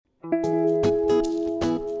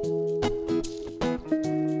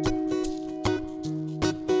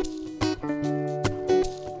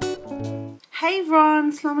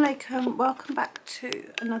everyone, assalamu alaikum, welcome back to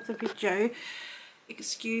another video.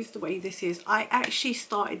 Excuse the way this is. I actually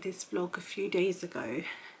started this vlog a few days ago,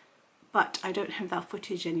 but I don't have that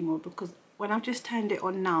footage anymore because when I've just turned it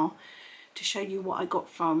on now to show you what I got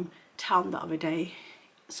from town the other day,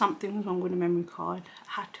 something was wrong with the memory card.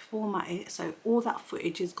 I had to format it, so all that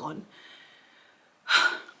footage is gone,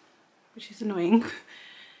 which is annoying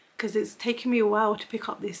because it's taken me a while to pick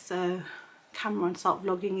up this camera and start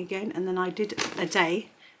vlogging again, and then I did a day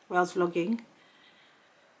where I was vlogging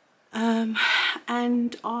and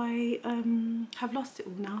I have lost it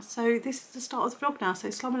all now. So this is the start of the vlog now. So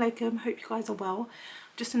assalamu alaikum, hope you guys are well.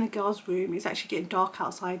 I'm just in the girls' room. It's actually getting dark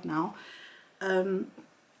outside now,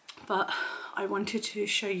 but I wanted to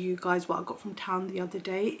show you guys what I got from town the other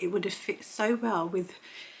day. It would have fit so well with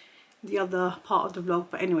the other part of the vlog,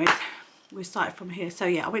 but anyway, we started from here. So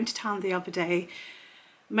yeah, I went to town the other day.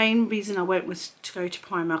 Main reason I went was to go to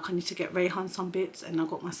Primark. I need to get Rayhan some bits, and I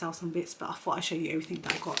got myself some bits, but I thought I'd show you everything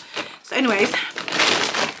that I got. So anyways,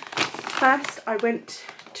 first I went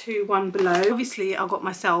to One Below. Obviously I got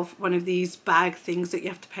myself one of these bag things that you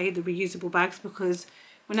have to pay, the reusable bags, because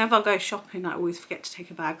whenever I go shopping I always forget to take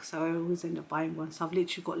a bag, so I always end up buying one. So I've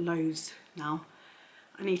literally got loads now.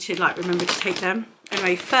 I need to like remember to take them.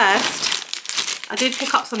 Anyway, first I did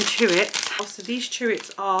pick up some chewits. So these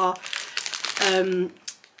chewits are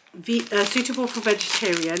suitable for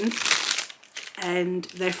vegetarians, and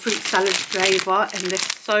they're fruit salad flavour, and they're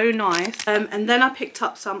so nice. And then I picked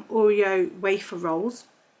up some Oreo wafer rolls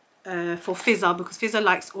for Fizza, because Fizza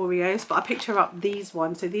likes Oreos, but I picked her up these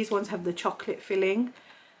ones. So these ones have the chocolate filling,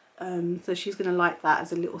 so she's going to like that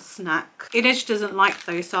as a little snack. Idej doesn't like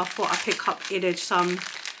those, so I thought I'd pick up Idej some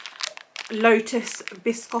Lotus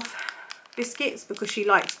Biscoff biscuits because she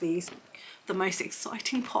likes these. The most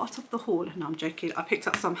exciting part of the haul, no I'm joking, I picked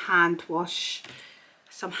up some hand washes,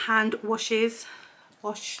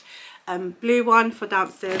 blue one for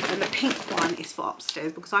downstairs and the pink one is for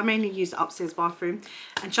upstairs, because I mainly use the upstairs bathroom,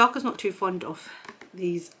 and Sharka's not too fond of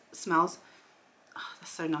these smells. Oh,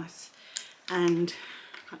 that's so nice. And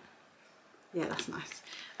yeah, that's nice.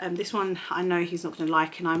 This one I know he's not going to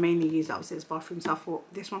like, and I mainly use the upstairs bathroom, so I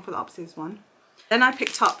thought this one for the upstairs one. Then I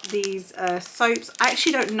picked up these soaps. I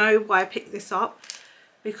actually don't know why I picked this up,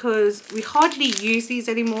 because we hardly use these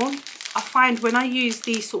anymore. I find when I use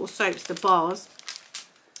these sort of soaps, the bars,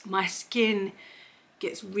 my skin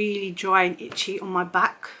gets really dry and itchy on my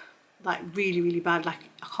back, like really bad. Like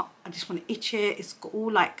I just want to itch it. It's got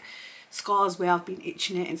all like scars where I've been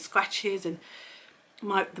itching it and scratches, and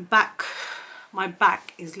my back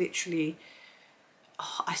is literally,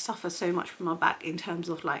 oh, I suffer so much from my back in terms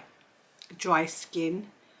of like dry skin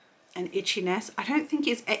and itchiness. I don't think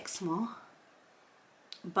it's eczema,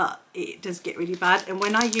 but it does get really bad. And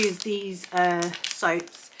when I use these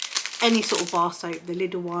soaps, any sort of bar soap, the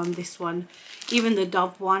Lidl one, this one, even the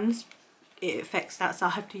Dove ones, it affects that. So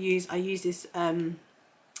I use this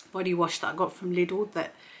body wash that I got from Lidl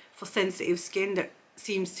that for sensitive skin that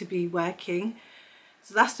seems to be working.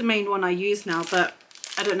 So that's the main one I use now, but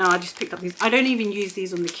I don't know, I just picked up these. I don't even use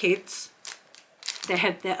these on the kids. They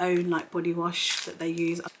have their own like body wash that they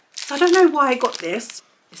use. So I don't know why I got this.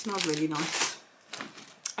 It smells really nice.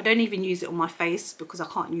 I don't even use it on my face because I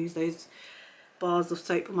can't use those bars of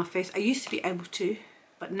soap on my face. I used to be able to,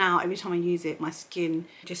 but now every time I use it, my skin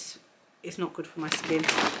just, it's not good for my skin.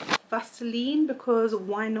 Vaseline, because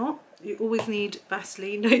why not? You always need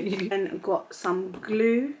Vaseline, don't you? And I've got some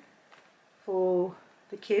glue for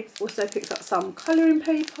the kids. Also picked up some colouring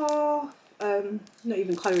paper. Not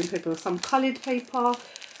even colouring paper, some coloured paper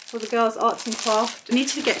for the girls' arts and craft. I need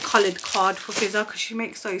to get coloured card for Fizza because she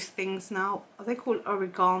makes those things now. Are they called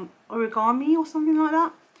origami or something like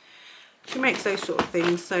that? She makes those sort of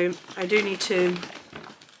things, so I do need to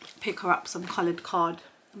pick her up some coloured card.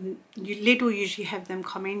 Lidl usually have them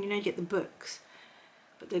come in, you know, you get the books,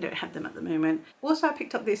 but they don't have them at the moment. Also I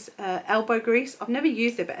picked up this elbow grease. I've never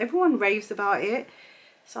used it, but everyone raves about it,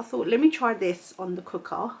 so I thought let me try this on the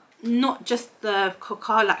cooker. Not just the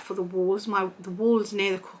cooker, like for the walls. The walls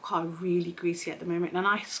near the cooker are really greasy at the moment, and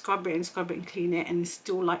I scrub it and clean it, and it's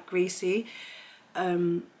still like greasy.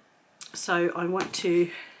 So I want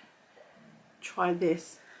to try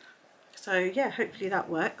this. So yeah, hopefully that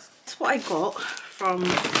works. That's what I got from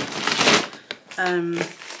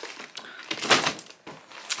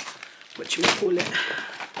what you would call it,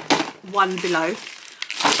 One Below.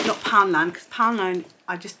 Not Poundland, because Poundland,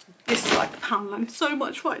 I just dislike Poundland so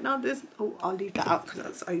much right now. Oh, I'll leave that out because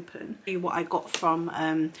that's open. Show you what I got from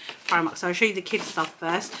Primark. So I'll show you the kids stuff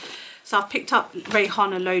first. So I've picked up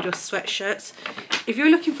Rayhan a load of sweatshirts. If you're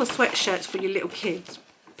looking for sweatshirts for your little kids,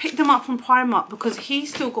 picked them up from Primark because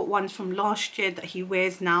he's still got ones from last year that he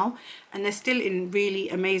wears now, and they're still in really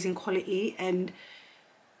amazing quality. And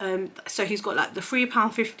so he's got like the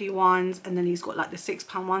 £3.50 ones, and then he's got like the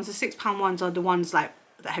 £6 ones. The £6 ones are the ones like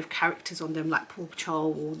that have characters on them, like Paw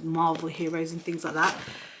Patrol or Marvel heroes and things like that.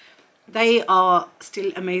 They are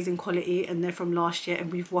still amazing quality, and they're from last year,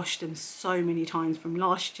 and we've washed them so many times from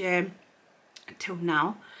last year until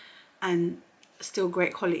now, and still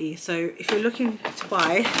great quality. So if you're looking to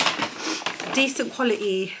buy decent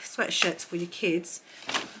quality sweatshirts for your kids,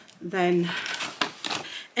 then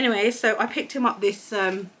anyway, so I picked him up this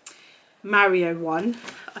Mario one.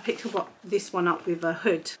 I picked him up this one up with a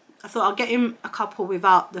hood. I thought I'll get him a couple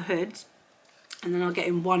without the hood, and then I'll get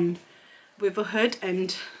him one with a hood.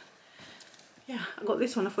 And yeah, I got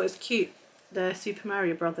this one. I thought it was cute, the Super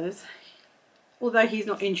Mario Brothers, although he's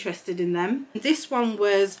not interested in them. This one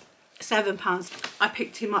was £7. I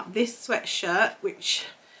picked him up this sweatshirt, which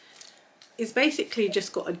is basically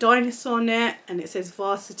just got a dinosaur on it, and it says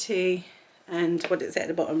Varsity, and what is it at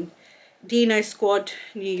the bottom? Dino Squad,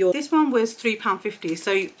 New York. This one was £3.50.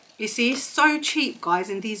 So you see, so cheap, guys,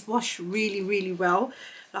 and these wash really, really well.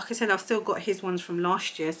 Like I said, I've still got his ones from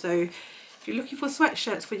last year. So if you're looking for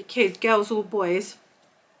sweatshirts for your kids, girls or boys,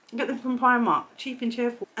 get them from Primark, cheap and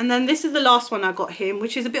cheerful. And then this is the last one I got him,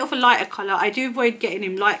 which is a bit of a lighter colour. I do avoid getting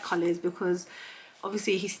him light colours because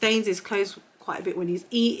obviously he stains his clothes quite a bit when he's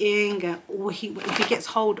eating, or if he gets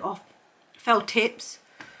hold of felt tips.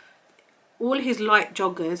 All his light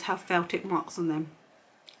joggers have felt tip marks on them,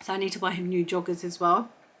 so I need to buy him new joggers as well.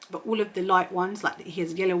 But all of the light ones, like he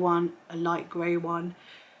has a yellow one, a light grey one,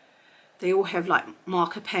 they all have like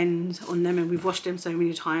marker pens on them, and we've washed them so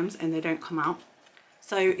many times and they don't come out.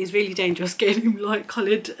 So it's really dangerous getting him light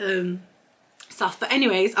coloured stuff. But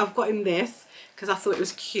anyways, I've got him this because I thought it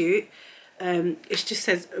was cute. It just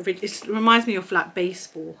says, it reminds me of like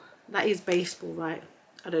baseball. That is baseball, right?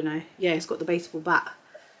 I don't know. Yeah, it's got the baseball bat.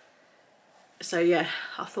 So yeah,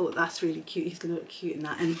 I thought that's really cute. He's gonna look cute in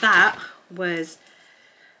that. And that was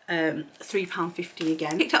 £3.50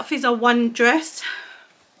 again. Picked up Fizzer one dress.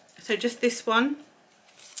 So just this one.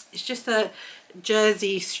 It's just a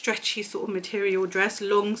jersey stretchy sort of material dress,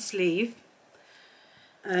 long sleeve.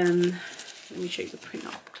 Let me show you the print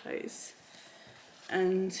up close.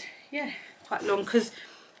 And yeah, quite long because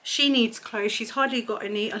she needs clothes. She's hardly got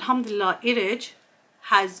any. Alhamdulillah, Irij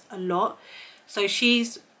has a lot. So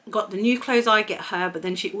she's got the new clothes I get her, but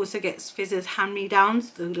then she also gets Fizzer's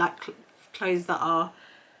hand-me-downs, the like clothes that are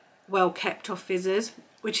well kept off Fizzer's,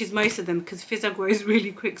 which is most of them because Fizzer grows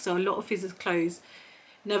really quick. So a lot of Fizzer's clothes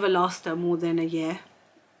never last her more than a year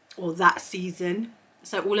or that season.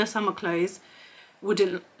 So all her summer clothes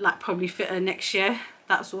wouldn't like probably fit her next year,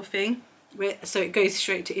 that sort of thing. So it goes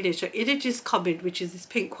straight to Idij. So Idij's cupboard, which is this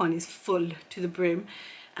pink one, is full to the brim,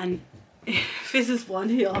 and Fizzer's one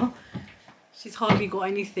here, she's hardly got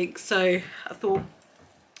anything. So I thought,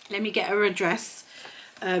 let me get her a dress,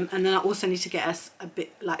 and then I also need to get us a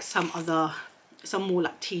bit like some more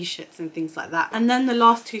like t-shirts and things like that. And then the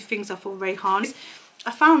last two things are for Rayhan. I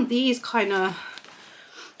found these kind of,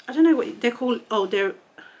 I don't know what they're called. Oh, they're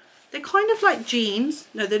kind of like jeans.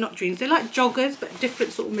 No, they're not jeans. They're like joggers, but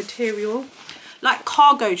different sort of material. Like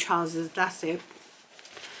cargo trousers, that's it.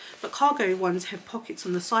 But cargo ones have pockets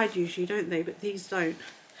on the side usually, don't they? But these don't.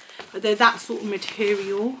 But they're that sort of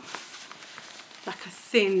material. Like a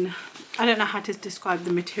thin, I don't know how to describe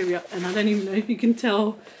the material, and I don't even know if you can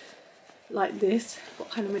tell like this what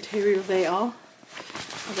kind of material they are.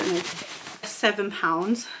 I don't know.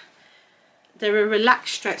 £7. They're a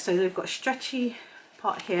relaxed stretch, so they've got a stretchy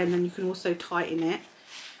part here, and then you can also tighten it,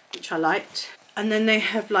 which I liked. And then they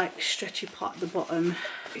have like stretchy part at the bottom.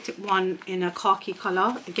 Picked up one in a khaki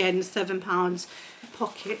colour, again £7.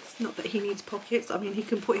 Pockets, not that he needs pockets, I mean he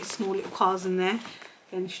can put his small little cars in there.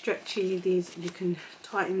 And stretchy, these you can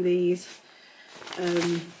tighten these.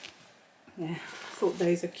 Yeah, I thought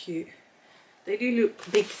those are cute. They do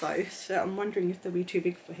look big though, so I'm wondering if they'll be too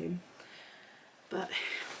big for him. But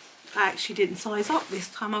I actually didn't size up this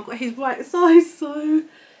time. I got his right size, so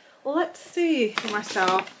let's see. For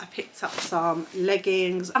myself, I picked up some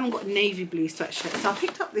leggings. I haven't got a navy blue sweatshirt, so I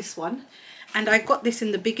picked up this one, and I got this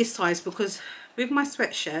in the biggest size because with my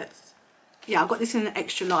sweatshirts, yeah, I got this in an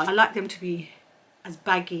extra large. I like them to be as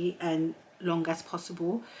baggy and long as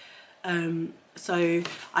possible, so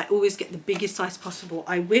I always get the biggest size possible.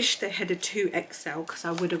 I wish they had a 2XL because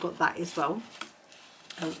I would have got that as well.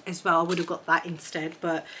 I would have got that instead,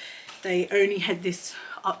 but they only had this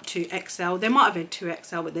up to XL. They might have had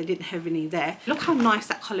 2XL, but they didn't have any there. Look how nice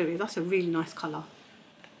that colour is. That's a really nice colour.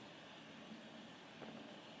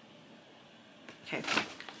 Okay,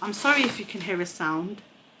 I'm sorry if you can hear a sound.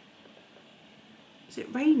 Is it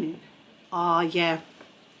raining? Ah, yeah.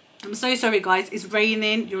 I'm so sorry guys, it's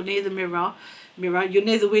raining. You're near the mirror, you're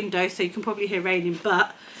near the window, so you can probably hear raining,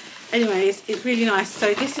 but anyways, it's really nice.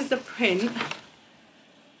 So this is the print.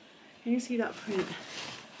 Can you see that print?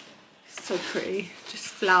 It's so pretty, just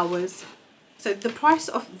flowers. So the price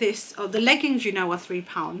of this, or the leggings, you know, are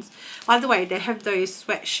 £3. By the way, they have those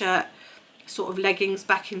sweatshirt sort of leggings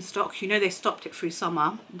back in stock. You know, they stopped it through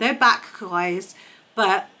summer. They're back, guys,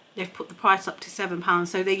 but they've put the price up to £7.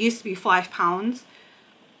 So they used to be £5.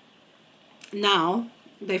 Now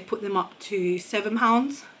they've put them up to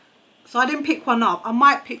 £7. So I didn't pick one up. I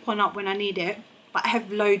might pick one up when I need it, but I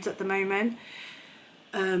have loads at the moment.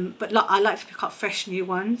 But I like to pick up fresh new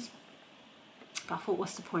ones. But I thought,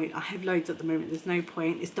 what's the point? I have loads at the moment. There's no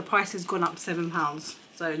point. It's the price has gone up £7.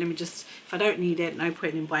 So let me just, if I don't need it, no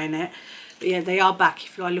point in buying it. But yeah, they are back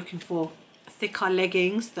if you are looking for thicker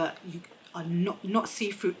leggings that you are not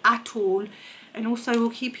see-through at all, and also will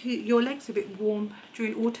keep your legs a bit warm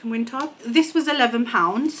during autumn, winter. This was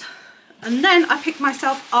 £11. And then I picked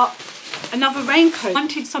myself up another raincoat. I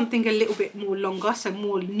wanted something a little bit more longer, so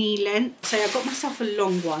more knee length. So I got myself a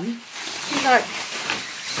long one. I feel like,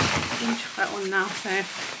 let me try it on now. So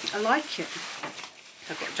I like it.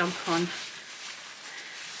 I've got a jumper on.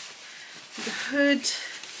 The hood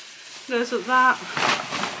goes like that.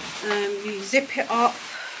 You zip it up.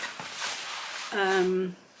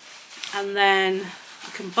 And then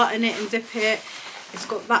you can button it and zip it. It's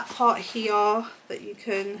got that part here that you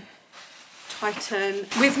can tighten.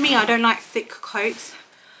 With me, I don't like thick coats.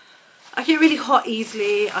 I get really hot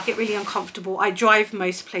easily. I get really uncomfortable. I drive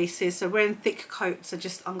most places, so wearing thick coats are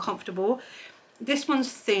just uncomfortable. This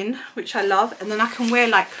one's thin, which I love, and then I can wear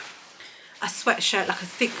like a sweatshirt, like a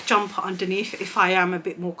thick jumper underneath if I am a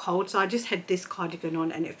bit more cold. So I just had this cardigan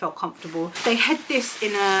on and it felt comfortable. They had this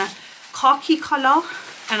in a khaki colour,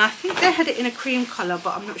 and I think they had it in a cream colour,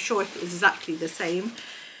 but I'm not sure if it was exactly the same,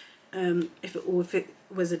 if it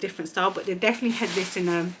was a different style. But they definitely had this in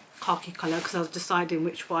a khaki colour because I was deciding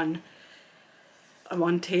which one I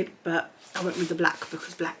wanted, but I went with the black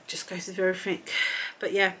because black just goes with everything.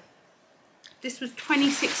 But yeah, this was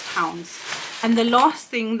 £26. And the last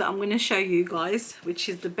thing that I'm going to show you guys, which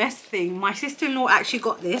is the best thing, my sister-in-law actually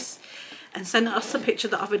got this and sent us a picture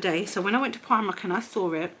the other day. So when I went to Primark and I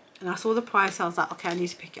saw it and I saw the price, I was like, okay, I need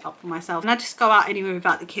to pick it up for myself. And I just go out anywhere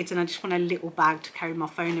without the kids, and I just want a little bag to carry my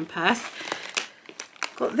phone and purse.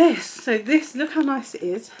 Got this. So this, look how nice it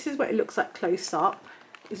is. This is what it looks like close up.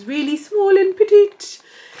 It's really small and petite.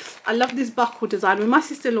 I love this buckle design. When my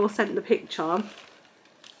sister-in-law sent the picture,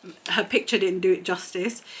 her picture didn't do it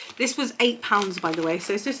justice. This was £8, by the way,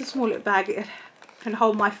 so it's just a small little bag. It can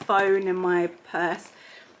hold my phone and my purse.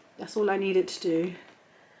 That's all I needed to do.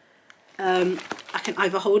 I can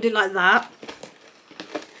either hold it like that,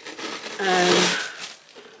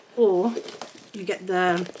 or you get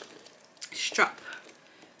the strap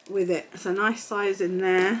with it. It's a nice size in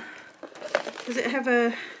there. Does it have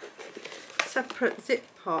a separate zip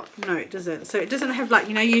part? No, it doesn't. So it doesn't have, like,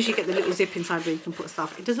 you know, you usually get the little zip inside where you can put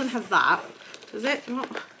stuff. It doesn't have that, does it? No,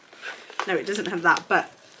 it doesn't have that,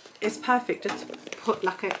 but it's perfect just to put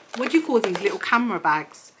like a, what do you call these, little camera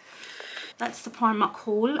bags. That's the Primark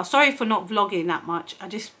haul. I'm sorry for not vlogging that much. I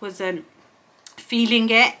just wasn't feeling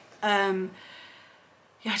it. Yeah,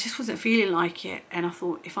 I just wasn't feeling like it, and I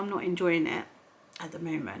thought, if I'm not enjoying it at the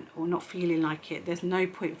moment or not feeling like it, there's no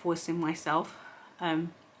point forcing myself.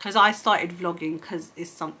 Because I started vlogging because it's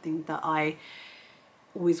something that I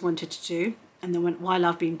always wanted to do, and then while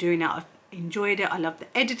I've been doing it, I've enjoyed it. I love the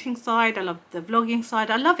editing side, I love the vlogging side,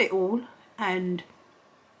 I love it all, and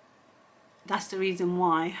that's the reason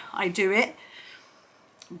why I do it.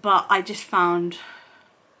 But I just found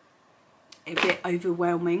it a bit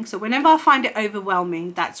overwhelming. So whenever I find it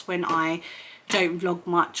overwhelming, that's when I don't vlog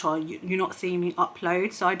much, or you're not seeing me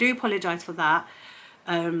upload. So I do apologise for that.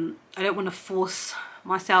 I don't want to force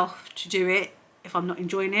myself to do it if I'm not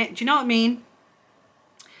enjoying it. Do you know what I mean?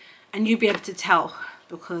 And you'll be able to tell,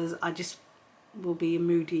 because I just will be a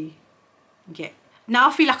moody git. Now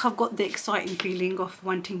I feel like I've got the exciting feeling of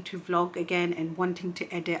wanting to vlog again and wanting to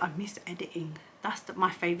edit. I miss editing. That's my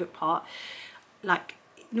favourite part. Like,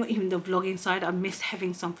 not even the vlogging side, I miss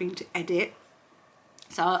having something to edit.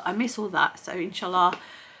 So I miss all that. So inshallah,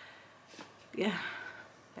 yeah,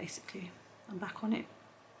 basically I'm back on it.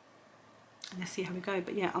 And let's see how we go.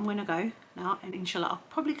 But yeah, I'm gonna go now, and inshallah I'll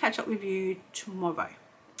probably catch up with you tomorrow.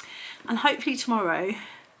 And hopefully tomorrow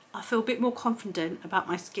I feel a bit more confident about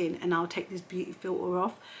my skin and I'll take this beauty filter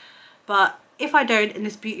off. But if I don't and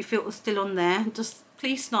this beauty filter is still on there, just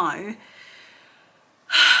please know,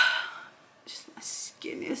 just my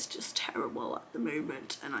skin is just terrible at the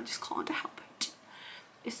moment and I just can't help it.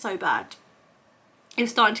 It's so bad.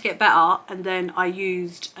 It's starting to get better, and then I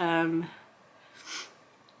used the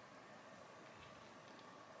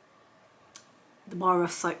bar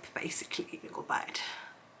of soap, basically. It got bad.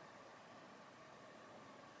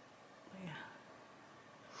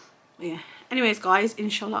 Yeah. Anyways guys,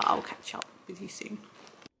 inshallah I'll catch up with you soon.